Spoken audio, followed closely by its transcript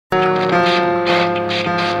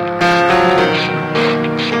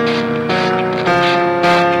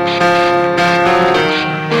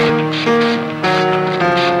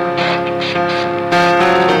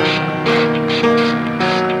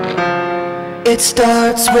It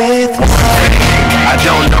starts with one thing. I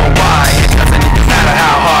don't know why. It doesn't even matter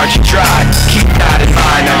how hard you try. Keep that in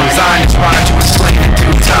mind. I'm designed to try to explain in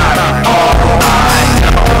due time. All I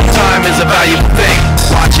know, time is a valuable thing.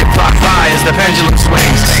 Watch it fly by as the pendulum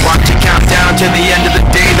swings. Watch it count down to the